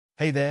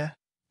Hey there,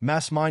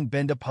 mass mind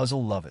bender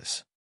puzzle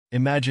lovers.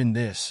 Imagine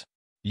this.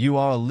 You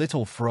are a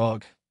little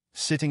frog,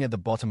 sitting at the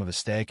bottom of a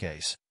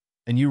staircase,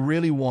 and you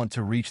really want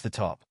to reach the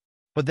top.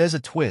 But there's a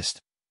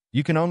twist.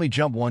 You can only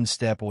jump one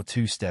step or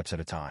two steps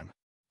at a time.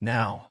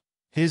 Now,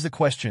 here's the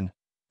question.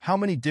 How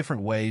many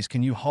different ways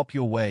can you hop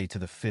your way to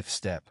the fifth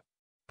step?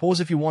 Pause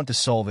if you want to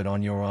solve it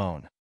on your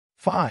own.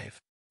 5,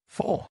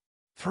 4,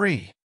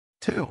 3,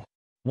 2,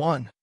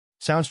 1.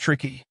 Sounds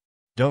tricky?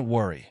 Don't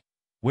worry.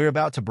 We're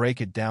about to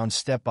break it down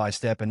step by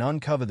step and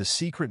uncover the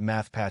secret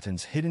math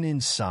patterns hidden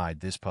inside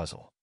this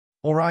puzzle.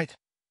 Alright,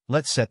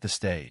 let's set the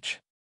stage.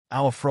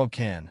 Our frog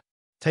can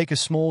take a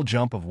small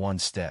jump of one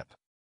step.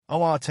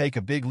 Or take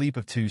a big leap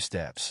of two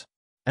steps.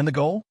 And the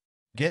goal?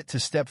 Get to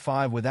step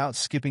 5 without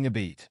skipping a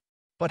beat.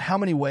 But how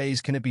many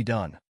ways can it be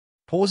done?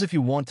 Pause if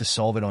you want to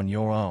solve it on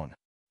your own.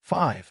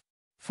 5,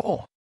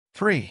 4,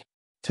 3,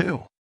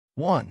 2,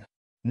 1.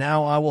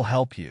 Now I will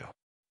help you.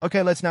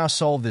 Okay, let's now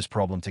solve this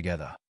problem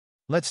together.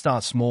 Let's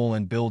start small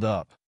and build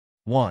up.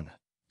 1.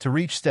 To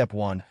reach step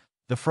 1,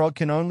 the frog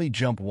can only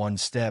jump one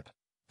step.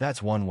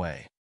 That's one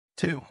way.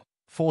 2.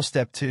 For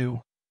step 2,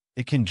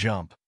 it can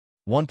jump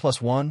 1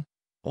 plus 1,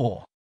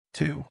 or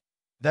 2.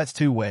 That's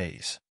 2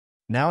 ways.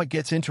 Now it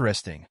gets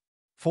interesting.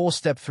 For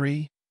step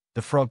 3,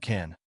 the frog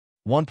can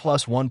 1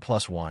 plus 1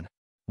 plus 1,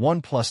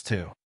 1 plus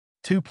 2,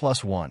 2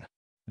 plus 1.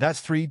 That's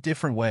 3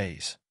 different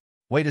ways.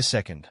 Wait a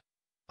second.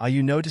 Are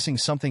you noticing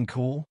something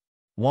cool?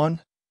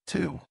 1,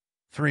 2,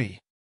 3.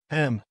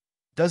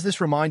 Does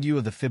this remind you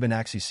of the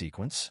Fibonacci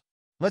sequence?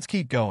 Let's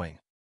keep going.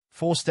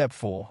 For step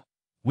 4,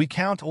 we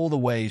count all the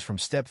ways from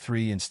step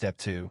 3 and step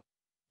 2.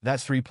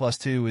 That's 3 plus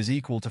 2 is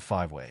equal to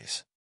 5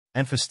 ways.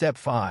 And for step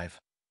 5,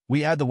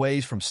 we add the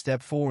ways from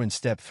step 4 and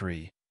step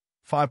 3.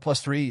 5 plus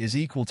 3 is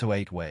equal to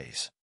 8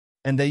 ways.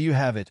 And there you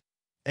have it.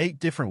 8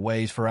 different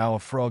ways for our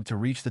frog to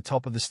reach the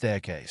top of the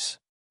staircase.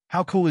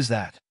 How cool is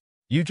that?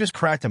 You just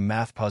cracked a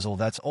math puzzle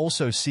that's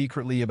also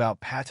secretly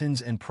about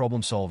patterns and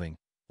problem solving.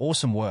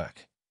 Awesome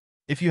work.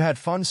 If you had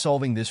fun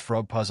solving this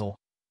frog puzzle,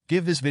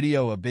 give this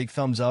video a big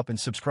thumbs up and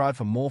subscribe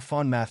for more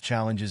fun math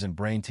challenges and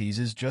brain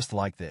teasers just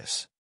like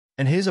this.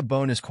 And here's a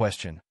bonus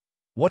question.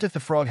 What if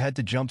the frog had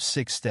to jump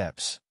 6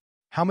 steps?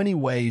 How many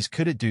ways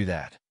could it do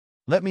that?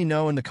 Let me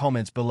know in the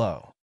comments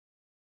below.